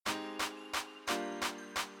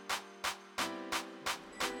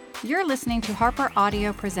You're listening to Harper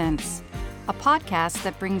Audio Presents, a podcast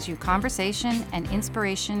that brings you conversation and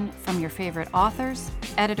inspiration from your favorite authors,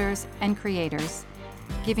 editors, and creators,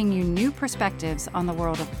 giving you new perspectives on the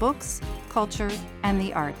world of books, culture, and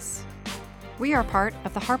the arts. We are part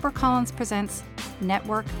of the HarperCollins Presents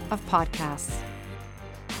network of podcasts.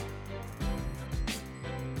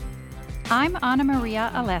 I'm Anna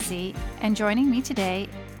Maria Alessi, and joining me today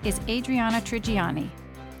is Adriana Trigiani.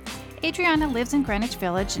 Adriana lives in Greenwich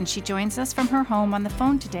Village, and she joins us from her home on the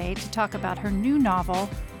phone today to talk about her new novel,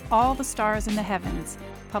 All the Stars in the Heavens,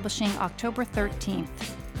 publishing October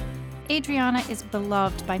 13th. Adriana is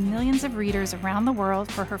beloved by millions of readers around the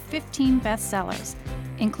world for her 15 bestsellers,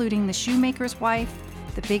 including The Shoemaker's Wife,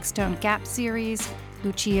 the Big Stone Gap series,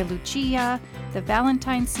 Lucia Lucia, the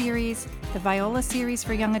Valentine series, the Viola series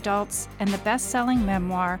for young adults, and the best-selling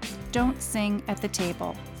memoir, Don't Sing at the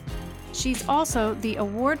Table. She's also the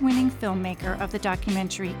award-winning filmmaker of the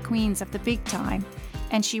documentary Queens of the Big Time,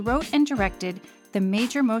 and she wrote and directed the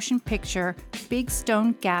major motion picture Big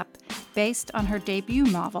Stone Gap, based on her debut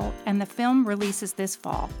novel, and the film releases this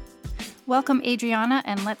fall. Welcome, Adriana,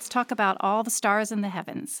 and let's talk about All the Stars in the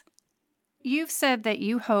Heavens. You've said that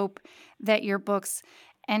you hope that your books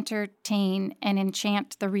entertain and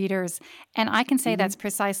enchant the readers, and I can say that's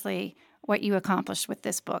precisely what you accomplished with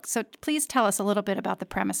this book. So please tell us a little bit about the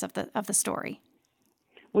premise of the story.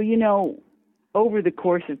 Well, you know, over the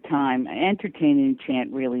course of time, entertain and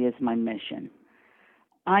enchant really is my mission.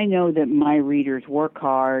 I know that my readers work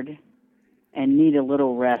hard and need a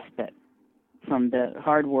little respite from the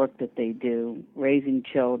hard work that they do, raising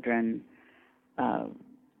children,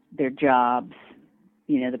 their jobs,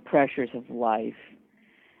 the pressures of life.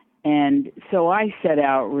 And so I set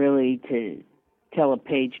out really to tell a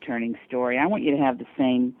page-turning story. I want you to have the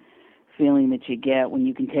same feeling that you get when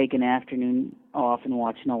you can take an afternoon off and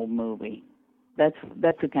watch an old movie. That's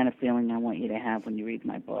the kind of feeling I want you to have when you read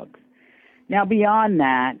my books. Now, beyond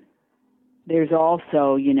that, there's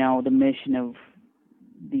also, the mission of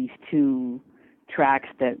these two tracks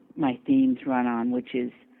that my themes run on, which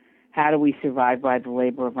is how do we survive by the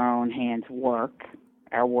labor of our own hands,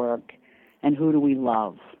 our work, and who do we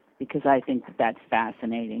love? Because I think that's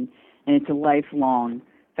fascinating. And it's a lifelong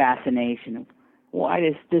fascination of why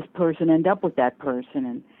does this person end up with that person,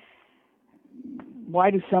 and why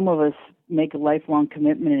do some of us make a lifelong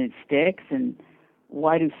commitment and it sticks, and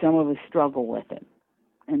why do some of us struggle with it,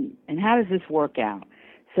 and how does this work out?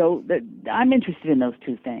 So I'm interested in those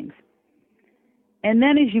two things. And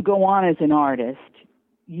then as you go on as an artist,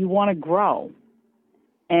 you want to grow.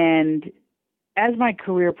 And as my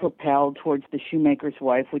career propelled towards The Shoemaker's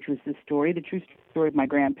Wife, which was the true story of my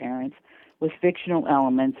grandparents, with fictional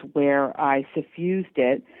elements where I suffused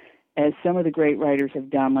it, as some of the great writers have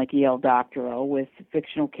done, like E.L. Doctorow, with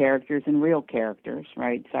fictional characters and real characters,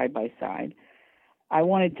 right, side by side. I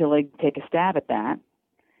wanted to take a stab at that.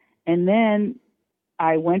 And then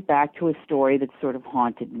I went back to a story that sort of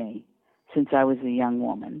haunted me since I was a young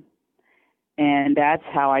woman. And that's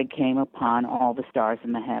how I came upon All the Stars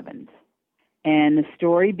in the Heavens. And the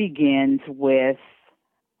story begins with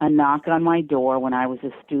a knock on my door when I was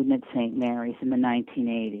a student at St. Mary's in the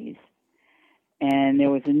 1980s. And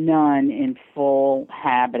there was a nun in full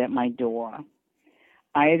habit at my door.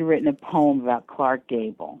 I had written a poem about Clark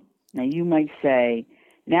Gable. Now, you might say,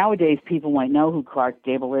 nowadays people might know who Clark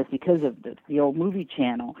Gable is because of the old movie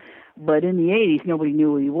channel. But in the 80s, nobody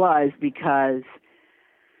knew who he was because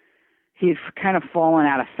he had kind of fallen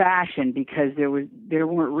out of fashion because there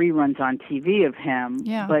weren't reruns on TV of him.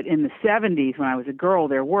 Yeah. But in the 70s, when I was a girl,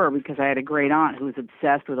 there were, because I had a great aunt who was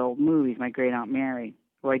obsessed with old movies, my great aunt Mary,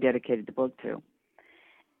 who I dedicated the book to.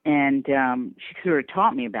 And she sort of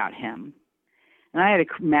taught me about him. And I had a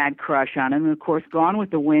mad crush on him. And, of course, Gone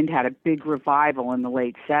with the Wind had a big revival in the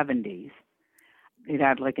late 70s. It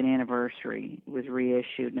had an anniversary. It was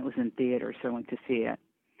reissued, and it was in theaters, so I went to see it.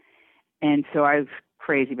 And so I was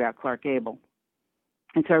crazy about Clark Gable.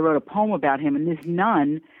 And so I wrote a poem about him, and this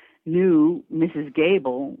nun knew Mrs.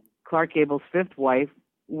 Gable, Clark Gable's fifth wife,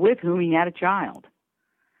 with whom he had a child.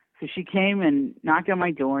 So she came and knocked on my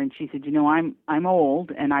door, and she said, I'm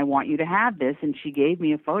old, and I want you to have this. And she gave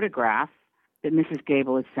me a photograph that Mrs.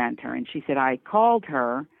 Gable had sent her. And she said, I called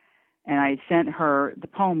her, and I sent her the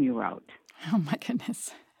poem you wrote. Oh, my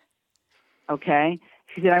goodness. Okay?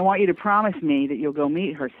 She said, I want you to promise me that you'll go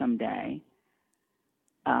meet her someday.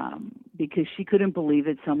 Because she couldn't believe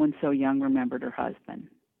that someone so young remembered her husband.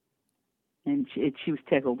 And she was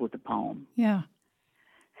tickled with the poem. Yeah.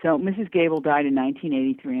 So Mrs. Gable died in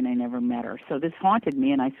 1983, and I never met her. So this haunted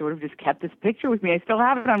me, and I sort of just kept this picture with me. I still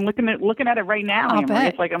have it. I'm looking at it right now. I'll bet.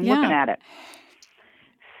 It's like I'm looking at it.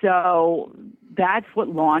 So that's what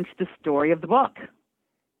launched the story of the book,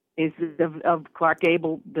 is of Clark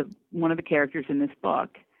Gable, one of the characters in this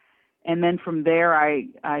book. And then from there,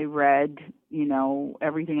 I read,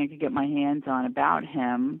 everything I could get my hands on about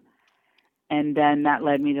him. And then that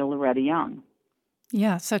led me to Loretta Young.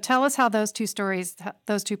 Yeah. So tell us how those two stories,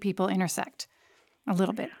 those two people intersect a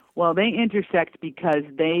little bit. Well, they intersect because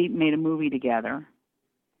they made a movie together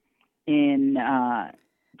in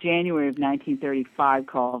January of 1935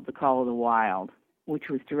 called The Call of the Wild, which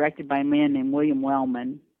was directed by a man named William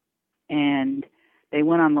Wellman. And they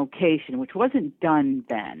went on location, which wasn't done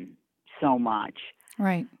then so much.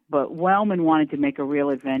 Right. But Wellman wanted to make a real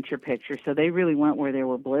adventure picture, so they really went where there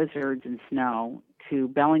were blizzards and snow, to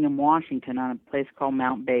Bellingham, Washington, on a place called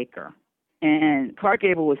Mount Baker. And Clark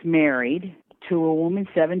Gable was married to a woman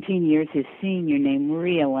 17 years his senior named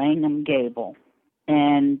Maria Langham Gable.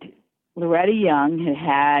 And Loretta Young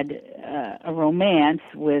had a romance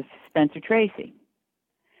with Spencer Tracy.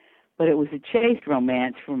 But it was a chaste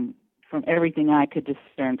romance from everything I could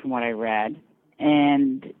discern from what I read.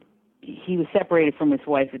 And he was separated from his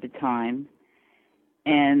wife at the time.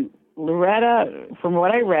 And Loretta, from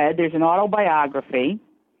what I read, there's an autobiography,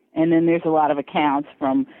 and then there's a lot of accounts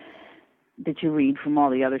that you read from all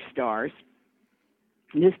the other stars.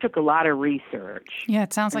 And this took a lot of research. Yeah,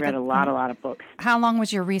 it sounds like I read a lot of books. How long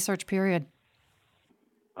was your research period?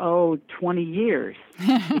 20 years,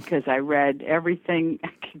 because I read everything I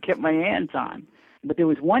could get my hands on. But there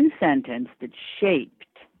was one sentence that shaped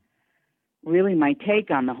really my take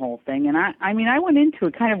on the whole thing. And I went into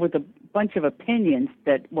it kind of with a bunch of opinions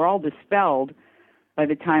that were all dispelled by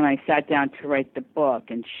the time I sat down to write the book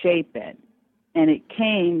and shape it. And it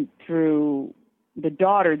came through the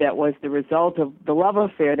daughter that was the result of the love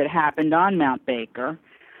affair that happened on Mount Baker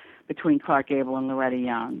between Clark Gable and Loretta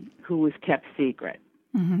Young, who was kept secret.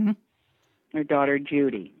 Mm-hmm. Her daughter,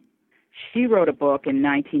 Judy. She wrote a book in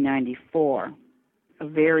 1994, a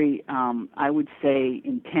very, I would say,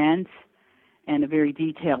 intense and a very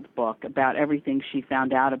detailed book about everything she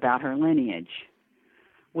found out about her lineage,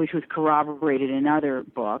 which was corroborated in other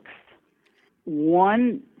books.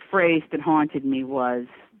 One phrase that haunted me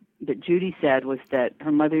that Judy said was that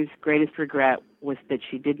her mother's greatest regret was that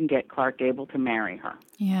she didn't get Clark Gable to marry her.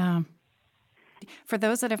 Yeah. For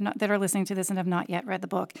those that are listening to this and have not yet read the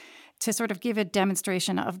book, to sort of give a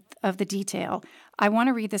demonstration of the detail, I want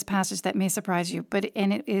to read this passage that may surprise you.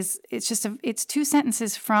 It's two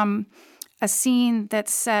sentences from a scene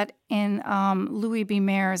that's set in Louis B.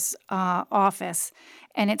 Mayer's office,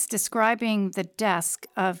 and it's describing the desk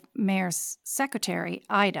of Mayer's secretary,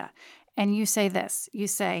 Ida. And you say this. You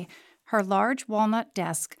say, her large walnut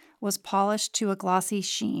desk was polished to a glossy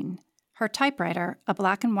sheen. Her typewriter, a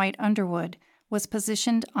black and white Underwood, was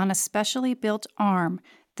positioned on a specially built arm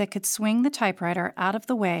that could swing the typewriter out of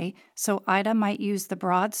the way so Ida might use the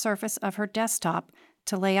broad surface of her desktop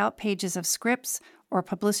to lay out pages of scripts or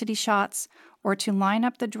publicity shots, or to line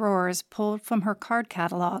up the drawers pulled from her card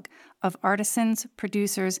catalog of artisans,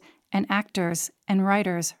 producers, and actors and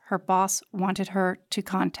writers her boss wanted her to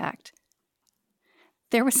contact.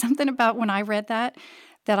 There was something about when I read that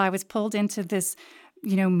I was pulled into this,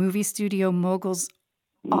 movie studio mogul's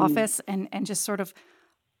office and just sort of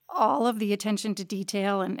all of the attention to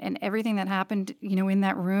detail and everything that happened, in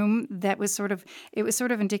that room. It was sort of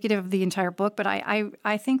indicative of the entire book. But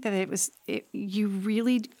I think that you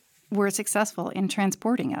really were successful in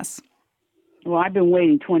transporting us. Well, I've been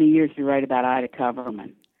waiting 20 years to write about Ida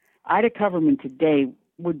Coverman. Ida Coverman today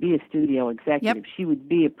would be a studio executive. Yep. She would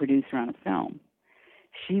be a producer on a film.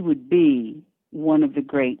 She would be one of the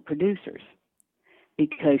great producers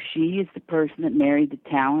because she is the person that married the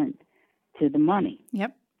talent to the money.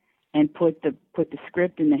 Yep. And put the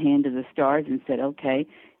script in the hand of the stars and said, okay,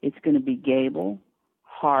 it's going to be Gable,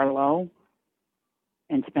 Harlow,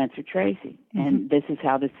 and Spencer Tracy, and this is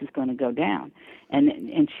how this is going to go down.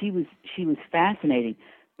 And she was fascinating,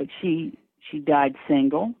 but she died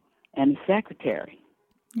single and a secretary.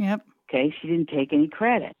 Yep. Okay, she didn't take any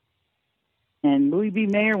credit. And Louis B.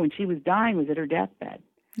 Mayer, when she was dying, was at her deathbed.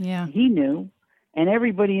 Yeah. He knew, and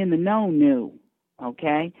everybody in the know knew.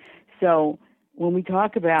 Okay, so when we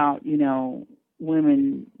talk about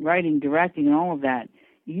women writing, directing, and all of that,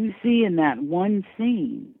 you see in that one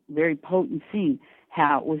scene, very potent scene,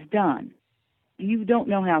 how it was done. You don't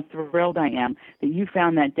know how thrilled I am that you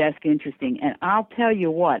found that desk interesting. And I'll tell you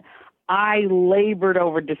what, I labored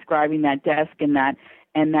over describing that desk and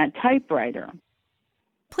that typewriter.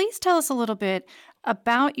 Please tell us a little bit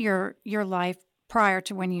about your life prior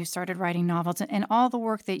to when you started writing novels and all the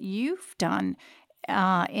work that you've done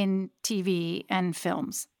in TV and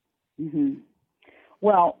films. Mm-hmm.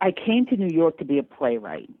 Well, I came to New York to be a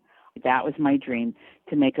playwright. That was my dream,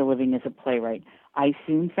 to make a living as a playwright. I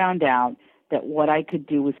soon found out that what I could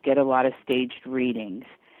do was get a lot of staged readings.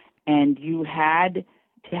 And you had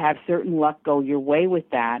to have certain luck go your way with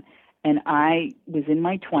that. And I was in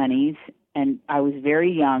my 20s, and I was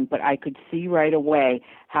very young, but I could see right away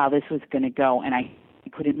how this was going to go, and I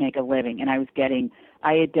couldn't make a living. And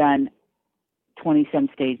I had done 20-some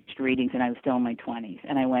staged readings, and I was still in my 20s.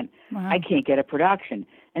 And I went, Wow. I can't get a production.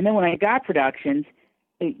 And then when I got productions,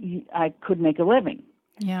 I couldn't make a living.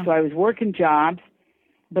 Yeah. So I was working jobs,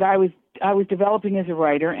 but I was developing as a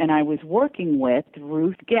writer, and I was working with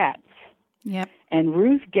Ruth Getz. Yep. And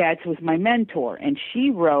Ruth Getz was my mentor, and she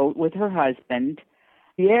wrote with her husband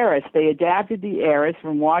The Heiress. They adapted The Heiress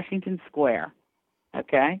from Washington Square.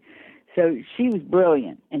 Okay? So she was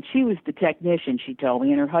brilliant, and she was the technician, she told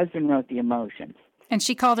me, and her husband wrote the emotions. And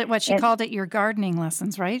she called it what? She called it your gardening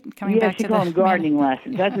lessons, right? She called them gardening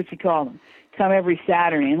lessons. That's what she called them. Come every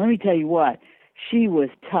Saturday. And let me tell you what, she was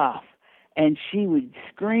tough. And she would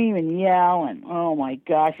scream and yell and, oh, my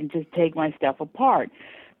gosh, and just take my stuff apart.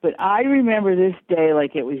 But I remember this day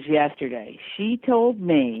like it was yesterday. She told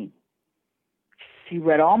me, she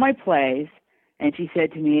read all my plays, and she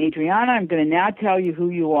said to me, Adriana, I'm going to now tell you who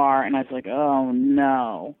you are. And I was like, oh,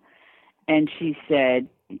 no. And she said,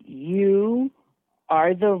 you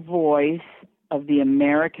are the voice of the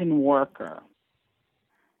American worker.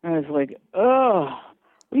 And I was like, oh,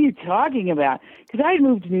 what are you talking about? Because I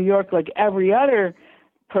moved to New York like every other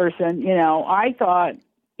person. I thought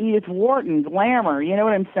Edith Wharton, glamour, you know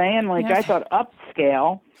what I'm saying? Like, Yeah. I thought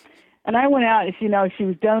upscale. And I went out, and she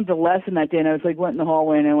was done with the lesson that day, and I was like, went in the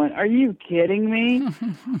hallway, and I went, are you kidding me?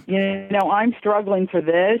 I'm struggling for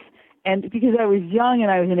this. And because I was young and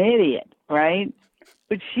I was an idiot, right?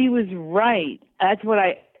 But she was right. That's what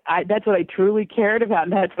that's what I truly cared about,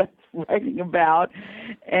 and that's what I was writing about.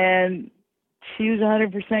 And she was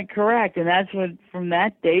 100% correct. And that's what, from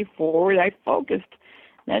that day forward,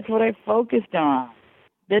 that's what I focused on.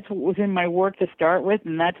 That's what was in my work to start with,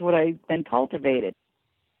 and that's what I then cultivated.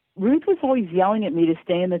 Ruth was always yelling at me to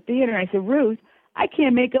stay in the theater, and I said, Ruth, I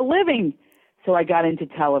can't make a living. So I got into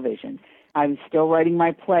television. I was still writing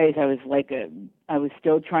my plays. I was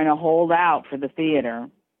still trying to hold out for the theater.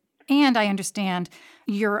 And I understand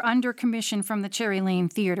you're under commission from the Cherry Lane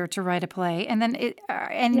Theater to write a play, and then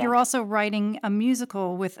Yes. You're also writing a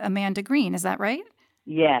musical with Amanda Green. Is that right?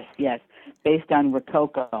 Yes, based on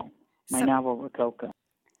Rococo, my novel Rococo.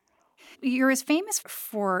 You're as famous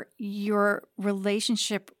for your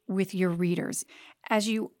relationship with your readers as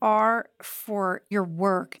you are for your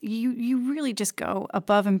work. You really just go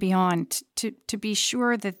above and beyond to be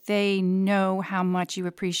sure that they know how much you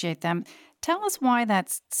appreciate them. Tell us why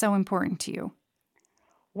that's so important to you.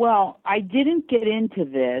 Well, I didn't get into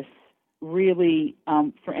this really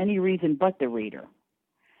for any reason but the reader.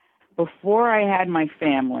 Before I had my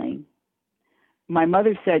family, my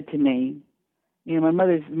mother said to me, my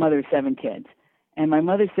mother's mother of 7 kids, and my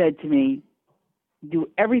mother said to me, do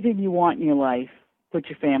everything you want in your life, put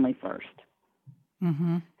your family first.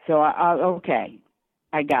 Mm-hmm. So, okay,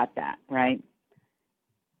 I got that, right?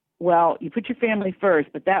 Well, you put your family first,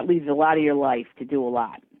 but that leaves a lot of your life to do a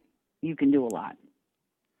lot. You can do a lot.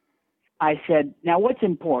 I said, now what's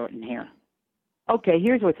important here? Okay,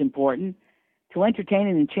 here's what's important: to entertain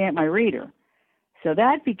and enchant my reader. So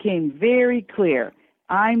that became very clear.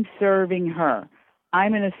 I'm serving her.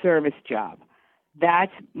 I'm in a service job.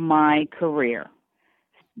 That's my career.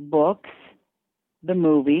 Books, the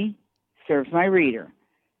movie, serves my reader.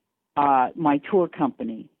 My tour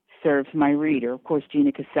company serves my reader. Of course,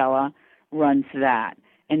 Gina Casella runs that.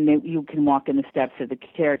 And you can walk in the steps of the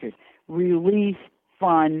characters. Release,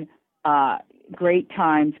 fun, great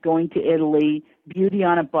times, going to Italy, beauty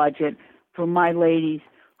on a budget for my ladies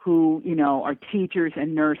who, are teachers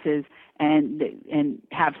and nurses and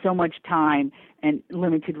have so much time and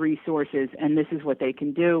limited resources, and this is what they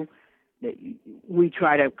can do. We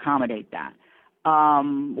try to accommodate that.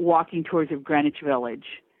 Walking tours of Greenwich Village,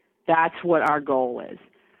 that's what our goal is.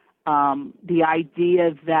 The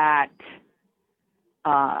idea that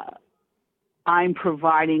I'm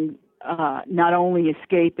providing not only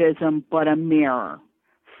escapism but a mirror,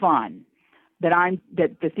 fun. That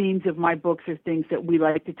the themes of my books are things that we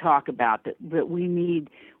like to talk about. That we need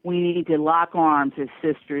to lock arms as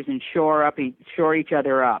sisters and shore each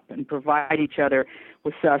other up and provide each other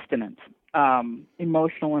with sustenance,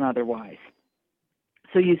 emotional and otherwise.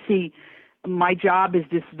 So you see, my job is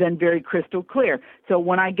just then very crystal clear. So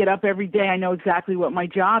when I get up every day, I know exactly what my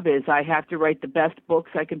job is. I have to write the best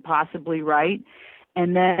books I can possibly write,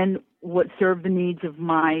 and then what serve the needs of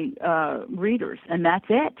my readers, and that's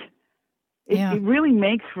it. it really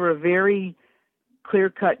makes for a very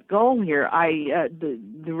clear-cut goal here.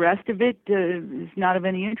 The rest of it is not of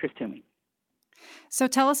any interest to me. So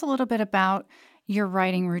tell us a little bit about your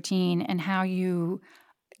writing routine and how you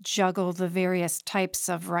juggle the various types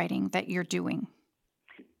of writing that you're doing.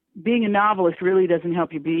 Being a novelist really doesn't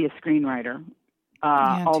help you be a screenwriter.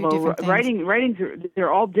 Although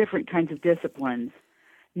they're all different kinds of disciplines.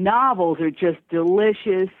 Novels are just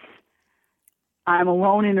delicious. I'm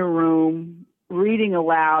alone in a room, reading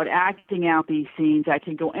aloud, acting out these scenes. I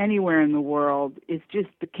can go anywhere in the world. It's just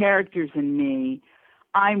the characters and me.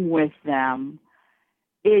 I'm with them.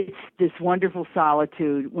 It's this wonderful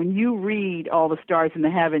solitude. When you read All the Stars in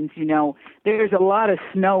the Heavens, there's a lot of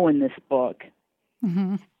snow in this book.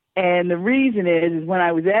 Mm-hmm. And the reason is when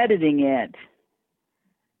I was editing it,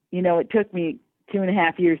 it took me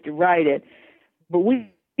 2.5 years to write it, but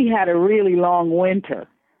we had a really long winter.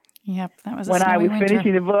 Yep, that was a when I was winter.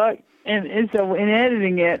 finishing the book. And so in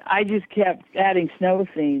editing it, I just kept adding snow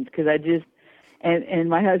scenes because and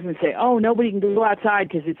my husband would say, oh, nobody can go outside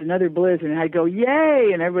because it's another blizzard. And I'd go, yay!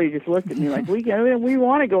 And everybody just looked at me like, we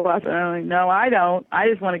want to go outside. I'm like, no, I don't. I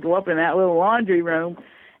just want to go up in that little laundry room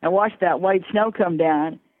and watch that white snow come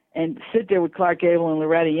down and sit there with Clark Gable and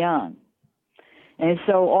Loretta Young. And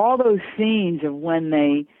so all those scenes of when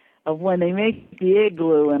they make the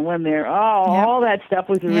igloo and when they're all that stuff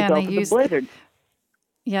was a result of the blizzard.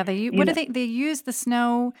 Yeah, they use the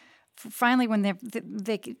snow finally when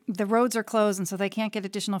the roads are closed and so they can't get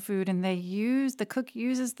additional food, and the cook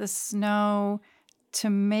uses the snow to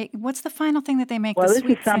make, what's the final thing that they make? Well, this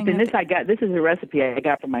is something this is a recipe I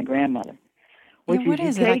got from my grandmother. Which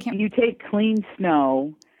you take clean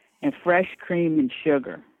snow and fresh cream and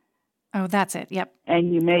sugar. Oh, that's it. Yep.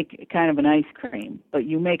 And you make kind of an ice cream, but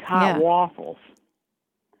you make hot waffles.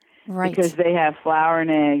 Right. Because they have flour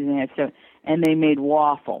and eggs and stuff, and they made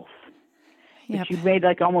waffles. Yep. But you made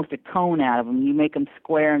like almost a cone out of them. You make them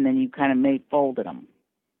square, and then you kind of folded them.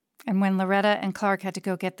 And when Loretta and Clark had to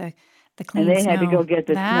go get the clean snow. And they had to go get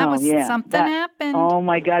the snow. Something happened. Oh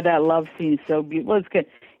my God, that love scene is so beautiful. Well, it's good.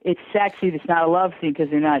 It's sexy. It's not a love scene because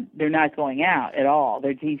they're not going out at all.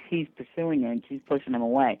 He's pursuing her and she's pushing him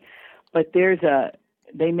away. But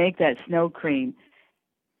they make that snow cream.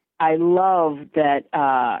 I love that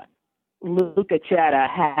Luca Chetta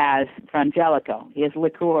has Frangelico. He has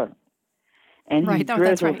liqueur. And he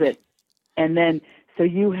drizzles it. And then, so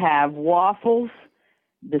you have waffles,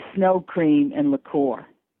 the snow cream, and liqueur.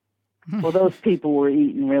 Well, those people were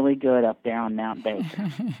eating really good up there on Mount Baker.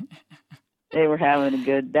 They were having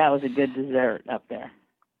that was a good dessert up there.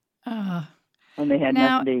 When they had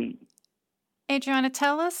nothing to eat. Adriana,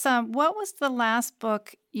 tell us, what was the last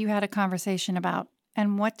book you had a conversation about,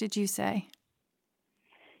 and what did you say?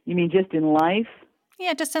 You mean just in life?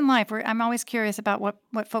 Yeah, just in life. I'm always curious about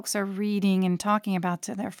what folks are reading and talking about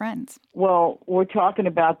to their friends. Well, we're talking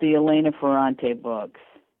about the Elena Ferrante books.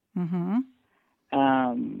 Mm-hmm.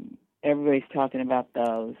 Everybody's talking about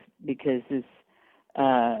those because it's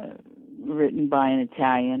written by an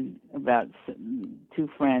Italian about two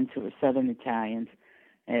friends who are Southern Italians.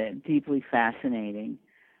 Deeply fascinating.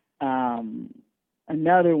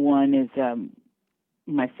 Another one is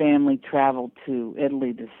my family traveled to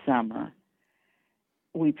Italy this summer.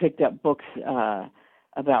 We picked up books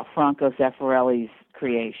about Franco Zeffirelli's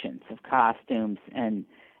creations of costumes and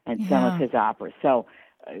some of his operas. So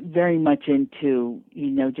very much into,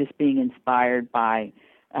 just being inspired by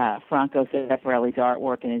Franco Zeffirelli's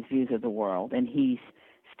artwork and his views of the world. And he's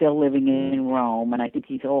still living in Rome, and I think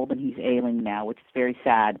he's old and he's ailing now, which is very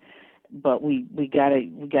sad. But we got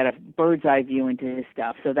a bird's eye view into his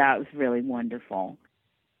stuff, so that was really wonderful.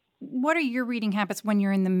 What are your reading habits when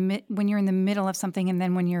you're in the middle of something and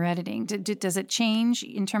then when you're editing? Does it change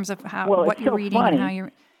in terms of what you're reading funny. and how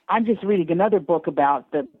you're? I'm just reading another book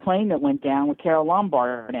about the plane that went down with Carol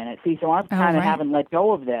Lombard in it. See, so I'm kind of haven't let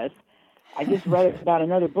go of this. I just read about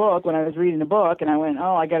another book when I was reading the book, and I went,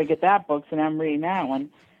 I got to get that book, so now I'm reading that one.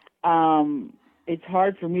 It's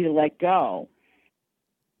hard for me to let go.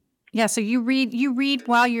 Yeah, so you read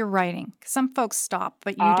while you're writing. Some folks stop,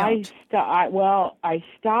 but you don't. I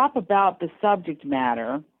stop about the subject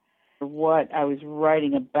matter, what I was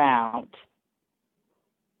writing about,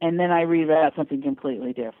 and then I read about something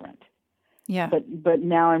completely different. Yeah. But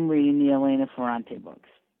now I'm reading the Elena Ferrante books.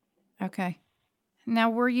 Okay. Now,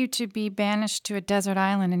 were you to be banished to a desert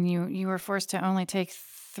island and you were forced to only take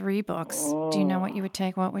 3 books, do you know what you would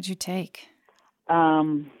take? What would you take?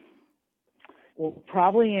 Well,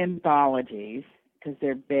 probably anthologies because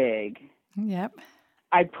they're big. Yep.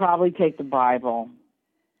 I'd probably take the Bible.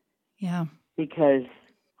 Yeah. Because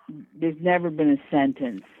there's never been a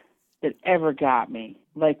sentence that ever got me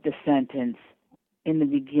like the sentence, "In the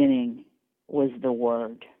beginning was the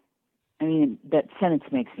Word." I mean, that sentence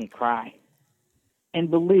makes me cry. And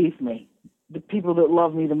believe me, the people that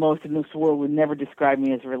love me the most in this world would never describe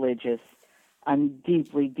me as religious. I'm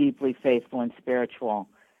deeply, deeply faithful and spiritual.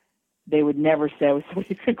 They would never say I was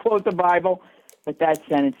somebody who could quote the Bible, but that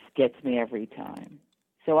sentence gets me every time.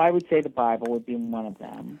 So I would say the Bible would be one of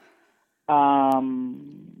them.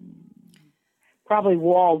 Probably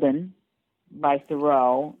Walden by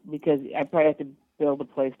Thoreau, because I probably have to build a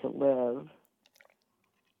place to live.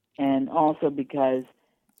 And also because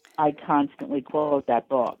I constantly quote that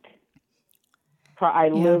book. I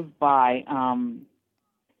live by,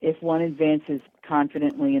 if one advances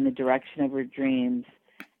confidently in the direction of her dreams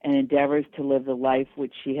and endeavors to live the life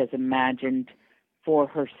which she has imagined for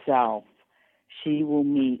herself, she will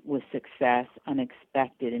meet with success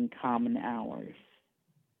unexpected in common hours.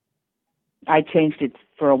 I changed it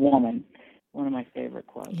for a woman. One of my favorite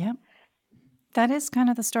quotes. Yep. That is kind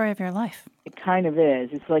of the story of your life. It kind of is.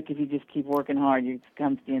 It's like if you just keep working hard, you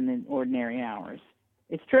come to the end in ordinary hours.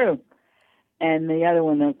 It's true. And the other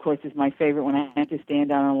one, of course, is my favorite. When I have to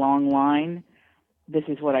stand on a long line, this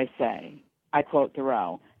is what I say. I quote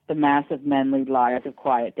Thoreau: "The mass of men lead lives of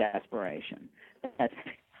quiet desperation." That's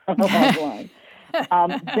a long line.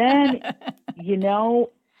 Then,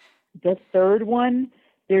 the third one,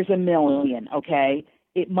 there's a million, okay?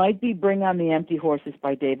 It might be Bring on the Empty Horses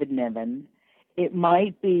by David Niven. It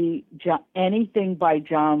might be anything by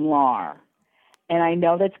John Lahr. And I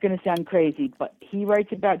know that's going to sound crazy, but he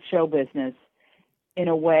writes about show business in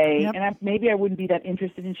a way, and maybe I wouldn't be that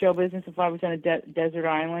interested in show business if I was on a desert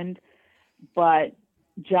island, but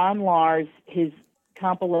John Lahr's, his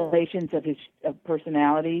compilations of his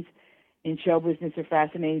personalities in show business are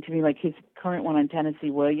fascinating to me, like his current one on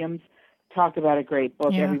Tennessee Williams. Talk about a great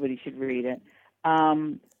book. Yeah. Everybody should read it.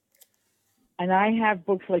 And I have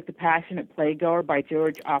books like The Passionate Playgoer by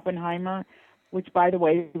George Oppenheimer, which, by the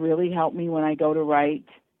way, really helped me when I go to write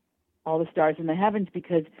All the Stars in the Heavens,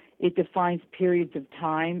 because it defines periods of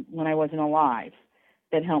time when I wasn't alive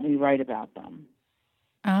that helped me write about them.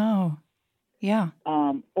 Oh, yeah.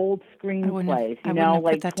 Old screenplays,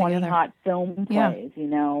 like 20 together. hot film plays,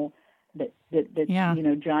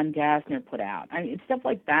 that John Gassner put out. I mean, it's stuff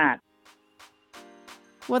like that.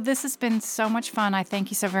 Well, this has been so much fun. I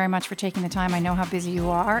thank you so very much for taking the time. I know how busy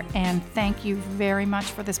you are, and thank you very much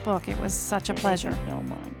for this book. It was such a pleasure. Thank you so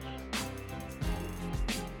much.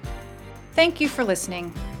 Thank you for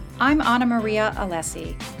listening. I'm Anna Maria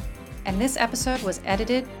Alessi, and this episode was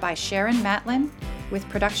edited by Sharon Matlin with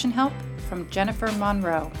production help from Jennifer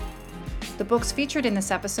Monroe. The books featured in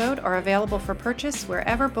this episode are available for purchase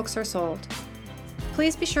wherever books are sold.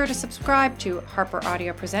 Please be sure to subscribe to Harper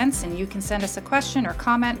Audio Presents, and you can send us a question or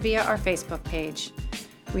comment via our Facebook page.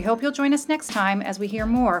 We hope you'll join us next time as we hear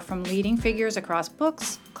more from leading figures across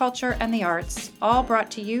books, culture, and the arts, all brought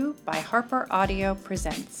to you by Harper Audio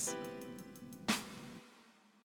Presents.